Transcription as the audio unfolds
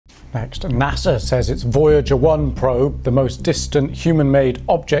Next, NASA says its Voyager 1 probe, the most distant human-made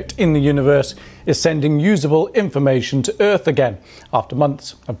object in the universe, is sending usable information to Earth again after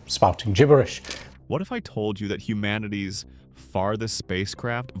months of spouting gibberish. What if I told you that humanity's farthest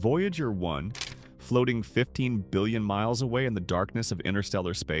spacecraft, Voyager 1, floating 15 billion miles away in the darkness of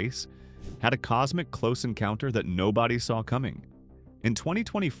interstellar space, had a cosmic close encounter that nobody saw coming? In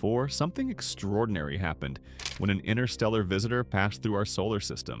 2024, something extraordinary happened when an interstellar visitor passed through our solar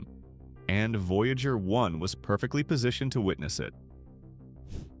system, and Voyager 1 was perfectly positioned to witness it.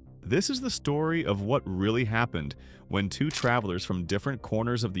 This is the story of what really happened when two travelers from different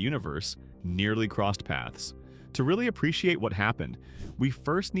corners of the universe nearly crossed paths. To really appreciate what happened, we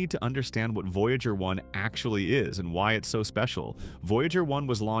first need to understand what Voyager 1 actually is and why it's so special. Voyager 1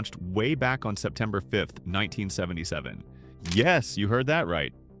 was launched way back on September 5th, 1977. Yes, you heard that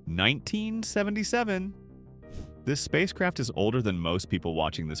right. 1977. This spacecraft is older than most people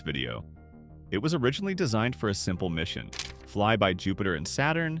watching this video. It was originally designed for a simple mission: fly by Jupiter and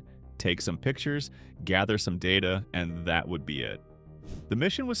Saturn, take some pictures, gather some data, and that would be it. The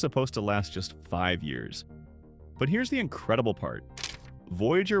mission was supposed to last just 5 years. But here's the incredible part.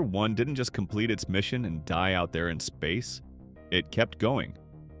 Voyager 1 didn't just complete its mission and die out there in space. It kept going,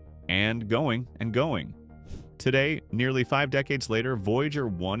 and going, and going. Today, nearly 5 decades later, Voyager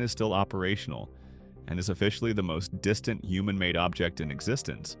 1 is still operational and is officially the most distant human-made object in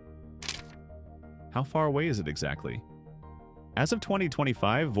existence. How far away is it exactly? As of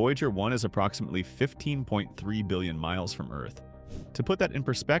 2025, Voyager 1 is approximately 15.3 billion miles from Earth. To put that in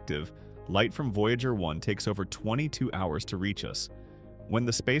perspective, light from Voyager 1 takes over 22 hours to reach us. When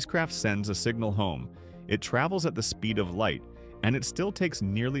the spacecraft sends a signal home, it travels at the speed of light, and it still takes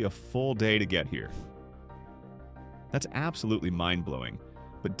nearly a full day to get here. That's absolutely mind-blowing,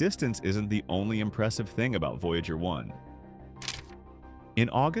 but distance isn't the only impressive thing about Voyager 1. In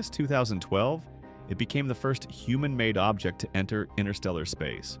August 2012, it became the first human-made object to enter interstellar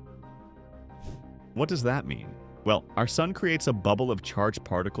space. What does that mean? Well, our sun creates a bubble of charged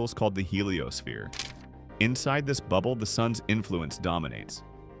particles called the heliosphere. Inside this bubble, the sun's influence dominates.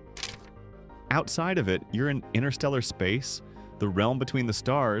 Outside of it, you're in interstellar space, the realm between the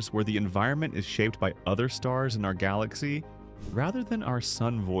stars where the environment is shaped by other stars in our galaxy. Rather than our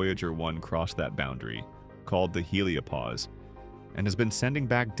sun, Voyager 1 crossed that boundary, called the heliopause, and has been sending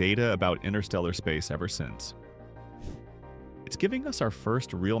back data about interstellar space ever since. It's giving us our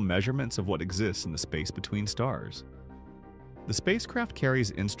first real measurements of what exists in the space between stars. The spacecraft carries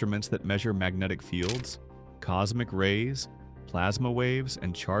instruments that measure magnetic fields, cosmic rays, plasma waves,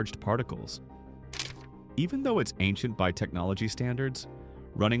 and charged particles. Even though it's ancient by technology standards,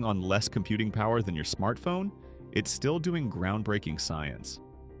 running on less computing power than your smartphone, it's still doing groundbreaking science.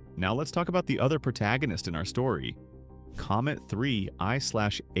 Now let's talk about the other protagonist in our story, Comet 3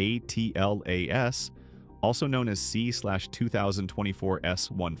 I/ATLAS, also known as C/2024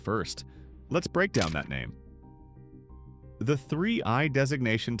 S1 First. Let's break down that name. The 3I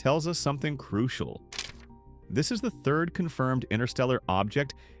designation tells us something crucial. This is the third confirmed interstellar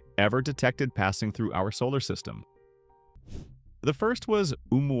object ever detected passing through our solar system. The first was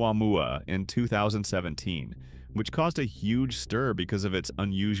Oumuamua in 2017, which caused a huge stir because of its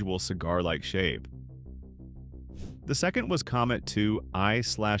unusual cigar-like shape. The second was Comet 2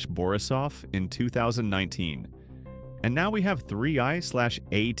 I/Borisov in 2019, and now we have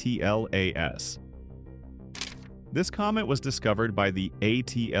 3I/ATLAS. This comet was discovered by the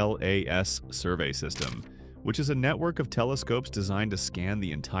ATLAS survey system, which is a network of telescopes designed to scan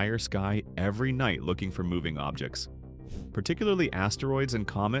the entire sky every night looking for moving objects, particularly asteroids and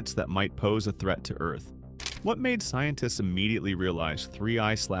comets that might pose a threat to Earth. What made scientists immediately realize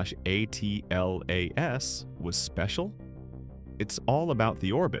 3I/ATLAS was special? It's all about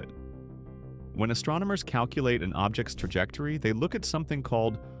the orbit. When astronomers calculate an object's trajectory, they look at something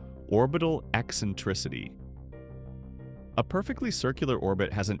called orbital eccentricity. A perfectly circular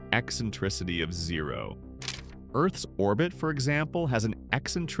orbit has an eccentricity of 0. Earth's orbit, for example, has an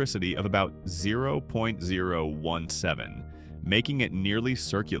eccentricity of about 0.017, making it nearly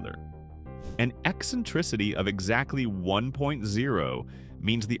circular. An eccentricity of exactly 1.0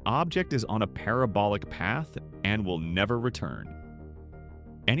 means the object is on a parabolic path and will never return.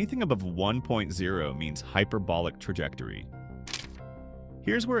 Anything above 1.0 means hyperbolic trajectory.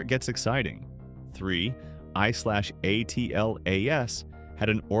 Here's where it gets exciting. 3I/ATLAS had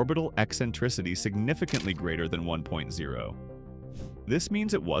an orbital eccentricity significantly greater than 1.0. This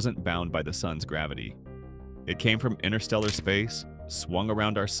means it wasn't bound by the sun's gravity. It came from interstellar space, swung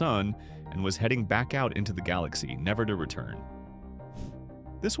around our sun, and was heading back out into the galaxy, never to return.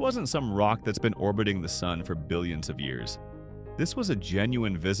 This wasn't some rock that's been orbiting the sun for billions of years. This was a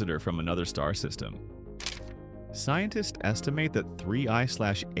genuine visitor from another star system. Scientists estimate that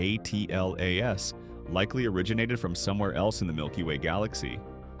 3I/ATLAS likely originated from somewhere else in the Milky Way galaxy,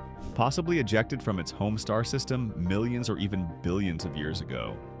 possibly ejected from its home star system millions or even billions of years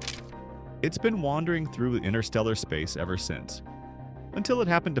ago. It's been wandering through interstellar space ever since, until it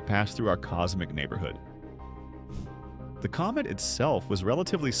happened to pass through our cosmic neighborhood. The comet itself was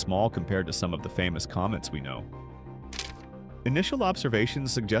relatively small compared to some of the famous comets we know. Initial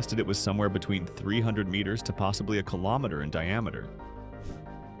observations suggested it was somewhere between 300 meters to possibly a kilometer in diameter.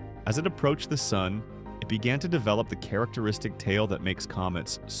 As it approached the sun, it began to develop the characteristic tail that makes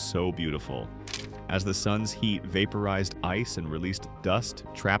comets so beautiful, as the sun's heat vaporized ice and released dust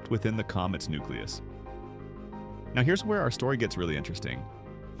trapped within the comet's nucleus. Now here's where our story gets really interesting.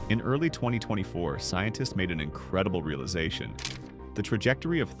 In early 2024, scientists made an incredible realization. The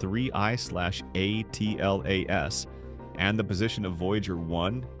trajectory of 3I/ATLAS and the position of Voyager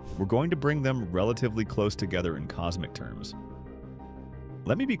 1 were going to bring them relatively close together in cosmic terms.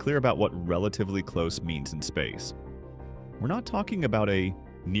 Let me be clear about what relatively close means in space. We're not talking about a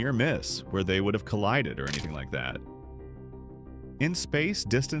near miss where they would have collided or anything like that. In space,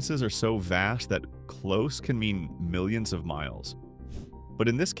 distances are so vast that close can mean millions of miles. But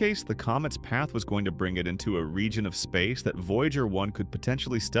in this case, the comet's path was going to bring it into a region of space that Voyager 1 could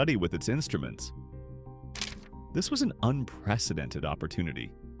potentially study with its instruments. This was an unprecedented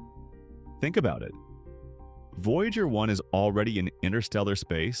opportunity. Think about it. Voyager 1 is already in interstellar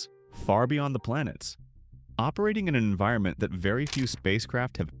space, far beyond the planets, operating in an environment that very few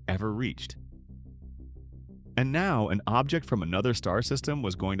spacecraft have ever reached. And now, an object from another star system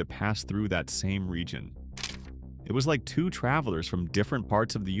was going to pass through that same region. It was like two travelers from different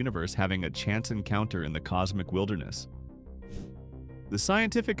parts of the universe having a chance encounter in the cosmic wilderness. The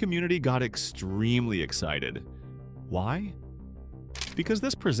scientific community got extremely excited. Why? Because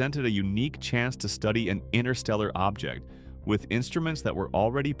this presented a unique chance to study an interstellar object with instruments that were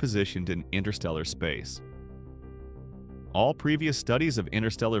already positioned in interstellar space. All previous studies of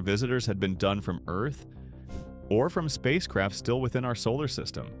interstellar visitors had been done from Earth or from spacecraft still within our solar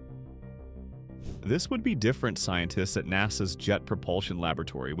system. This would be different. Scientists at NASA's Jet Propulsion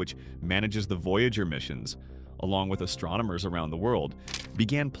Laboratory, which manages the Voyager missions, along with astronomers around the world,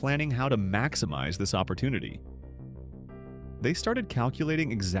 began planning how to maximize this opportunity. They started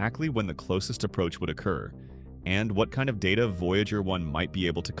calculating exactly when the closest approach would occur and what kind of data Voyager 1 might be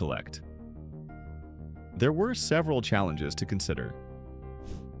able to collect. There were several challenges to consider.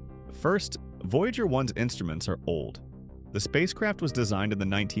 First, Voyager 1's instruments are old. The spacecraft was designed in the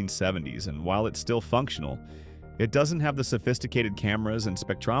 1970s, and while it's still functional, it doesn't have the sophisticated cameras and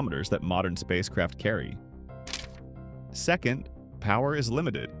spectrometers that modern spacecraft carry. Second, power is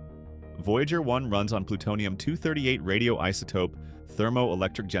limited. Voyager 1 runs on plutonium-238 radioisotope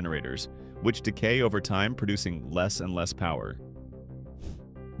thermoelectric generators, which decay over time, producing less and less power.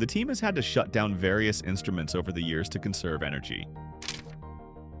 The team has had to shut down various instruments over the years to conserve energy.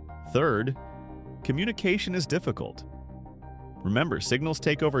 Third, communication is difficult. Remember, signals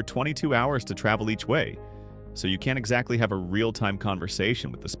take over 22 hours to travel each way, so you can't exactly have a real-time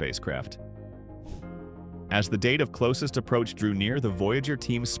conversation with the spacecraft. As the date of closest approach drew near, the Voyager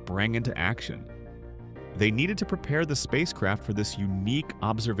team sprang into action. They needed to prepare the spacecraft for this unique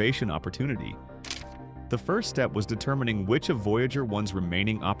observation opportunity. The first step was determining which of Voyager 1's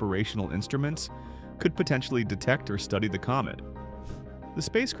remaining operational instruments could potentially detect or study the comet. The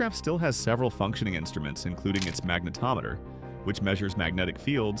spacecraft still has several functioning instruments, including its magnetometer, which measures magnetic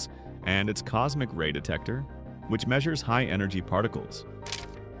fields, and its cosmic ray detector, which measures high-energy particles.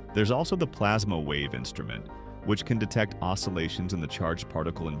 There's also the plasma wave instrument, which can detect oscillations in the charged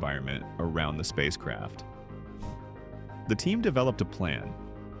particle environment around the spacecraft. The team developed a plan.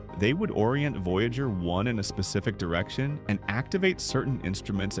 They would orient Voyager 1 in a specific direction and activate certain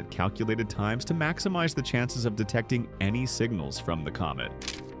instruments at calculated times to maximize the chances of detecting any signals from the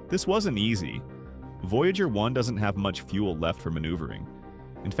comet. This wasn't easy. Voyager 1 doesn't have much fuel left for maneuvering.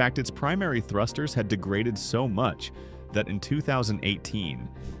 In fact, its primary thrusters had degraded so much that in 2018,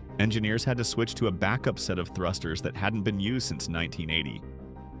 engineers had to switch to a backup set of thrusters that hadn't been used since 1980.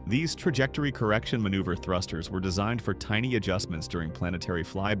 These trajectory correction maneuver thrusters were designed for tiny adjustments during planetary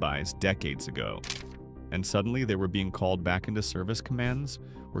flybys decades ago. And suddenly they were being called back into service. Commands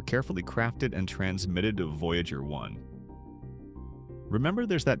were carefully crafted and transmitted to Voyager 1. Remember,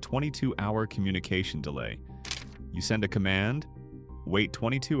 there's that 22-hour communication delay. You send a command, wait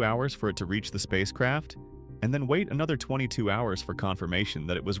 22 hours for it to reach the spacecraft, and then wait another 22 hours for confirmation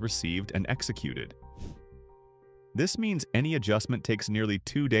that it was received and executed. This means any adjustment takes nearly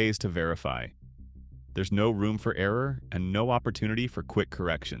 2 days to verify. There's no room for error and no opportunity for quick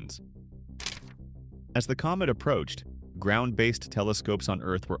corrections. As the comet approached, ground-based telescopes on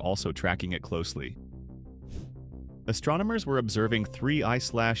Earth were also tracking it closely. Astronomers were observing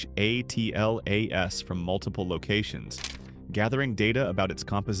 3I/ATLAS from multiple locations, gathering data about its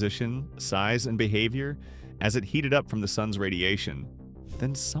composition, size, and behavior as it heated up from the sun's radiation.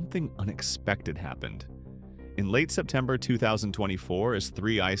 Then something unexpected happened. In late September 2024, as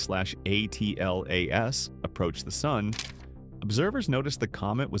 3I/ATLAS approached the sun, observers noticed the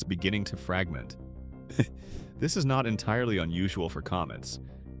comet was beginning to fragment. This is not entirely unusual for comets,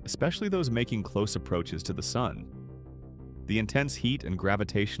 especially those making close approaches to the sun. The intense heat and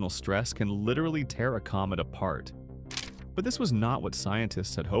gravitational stress can literally tear a comet apart. But this was not what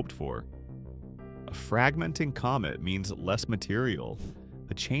scientists had hoped for. A fragmenting comet means less material,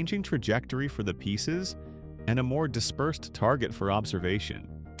 a changing trajectory for the pieces, and a more dispersed target for observation.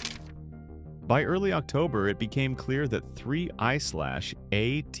 By early October, it became clear that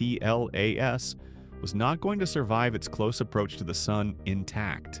 3I/ATLAS was not going to survive its close approach to the sun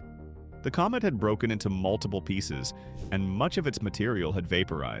intact. The comet had broken into multiple pieces, and much of its material had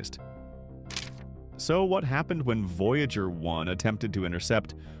vaporized. So what happened when Voyager 1 attempted to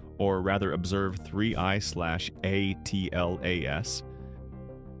intercept, or rather observe 3I/ATLAS?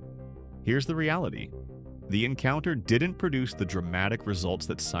 Here's the reality. The encounter didn't produce the dramatic results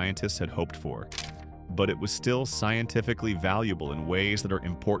that scientists had hoped for, but it was still scientifically valuable in ways that are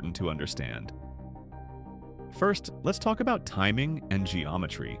important to understand. First, let's talk about timing and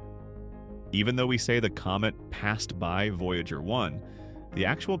geometry. Even though we say the comet passed by Voyager 1, the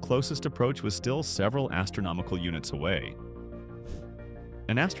actual closest approach was still several astronomical units away.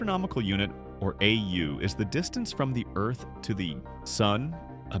 An astronomical unit, or AU, is the distance from the Earth to the Sun,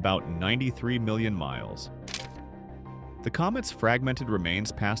 about 93 million miles. The comet's fragmented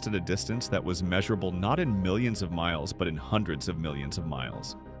remains passed at a distance that was measurable not in millions of miles, but in hundreds of millions of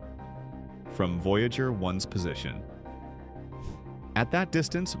miles from Voyager 1's position. At that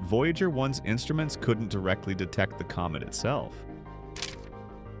distance, Voyager 1's instruments couldn't directly detect the comet itself.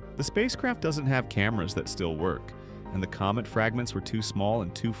 The spacecraft doesn't have cameras that still work, and the comet fragments were too small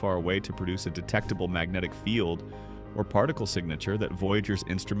and too far away to produce a detectable magnetic field or particle signature that Voyager's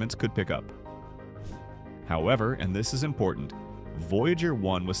instruments could pick up. However, and this is important, Voyager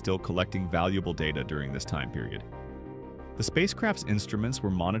 1 was still collecting valuable data during this time period. The spacecraft's instruments were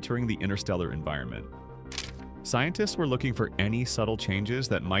monitoring the interstellar environment. Scientists were looking for any subtle changes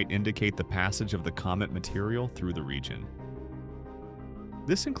that might indicate the passage of the comet material through the region.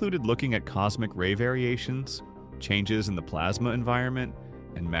 This included looking at cosmic ray variations, changes in the plasma environment,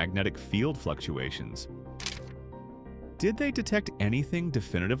 and magnetic field fluctuations. Did they detect anything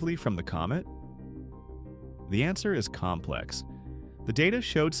definitively from the comet? The answer is complex. The data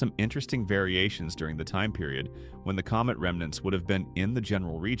showed some interesting variations during the time period when the comet remnants would have been in the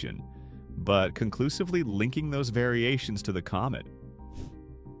general region, but conclusively linking those variations to the comet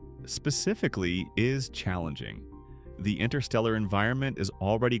specifically is challenging. The interstellar environment is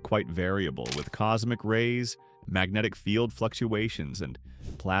already quite variable, with cosmic rays, magnetic field fluctuations, and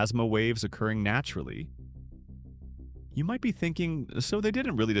plasma waves occurring naturally. You might be thinking, so they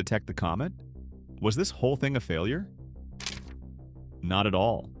didn't really detect the comet? Was this whole thing a failure? Not at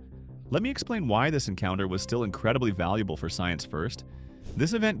all. Let me explain why this encounter was still incredibly valuable for science first.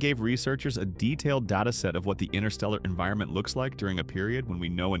 This event gave researchers a detailed dataset of what the interstellar environment looks like during a period when we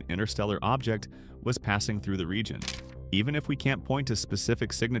know an interstellar object was passing through the region. Even if we can't point to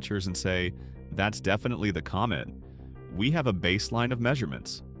specific signatures and say, that's definitely the comet, we have a baseline of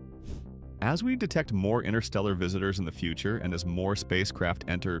measurements. As we detect more interstellar visitors in the future and as more spacecraft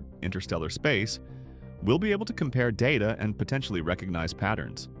enter interstellar space, we'll be able to compare data and potentially recognize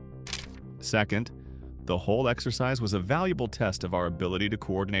patterns. Second, the whole exercise was a valuable test of our ability to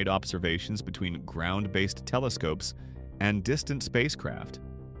coordinate observations between ground-based telescopes and distant spacecraft.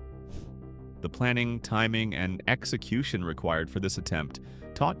 The planning, timing, and execution required for this attempt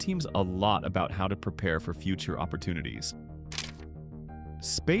taught teams a lot about how to prepare for future opportunities.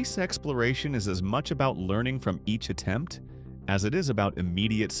 Space exploration is as much about learning from each attempt as it is about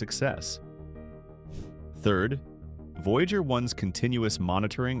immediate success. Third, Voyager 1's continuous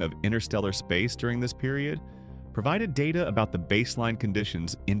monitoring of interstellar space during this period provided data about the baseline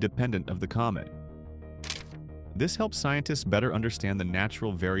conditions independent of the comet. This helps scientists better understand the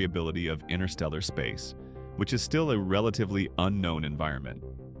natural variability of interstellar space, which is still a relatively unknown environment.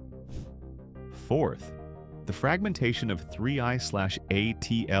 Fourth, the fragmentation of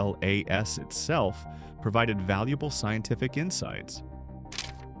 3I/ATLAS itself provided valuable scientific insights.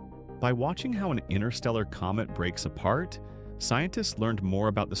 By watching how an interstellar comet breaks apart, scientists learned more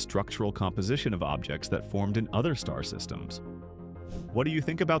about the structural composition of objects that formed in other star systems. What do you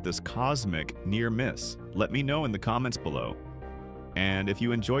think about this cosmic near miss? Let me know in the comments below. And if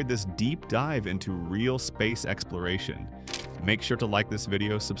you enjoyed this deep dive into real space exploration, make sure to like this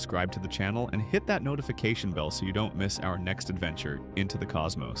video, subscribe to the channel, and hit that notification bell so you don't miss our next adventure into the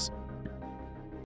cosmos.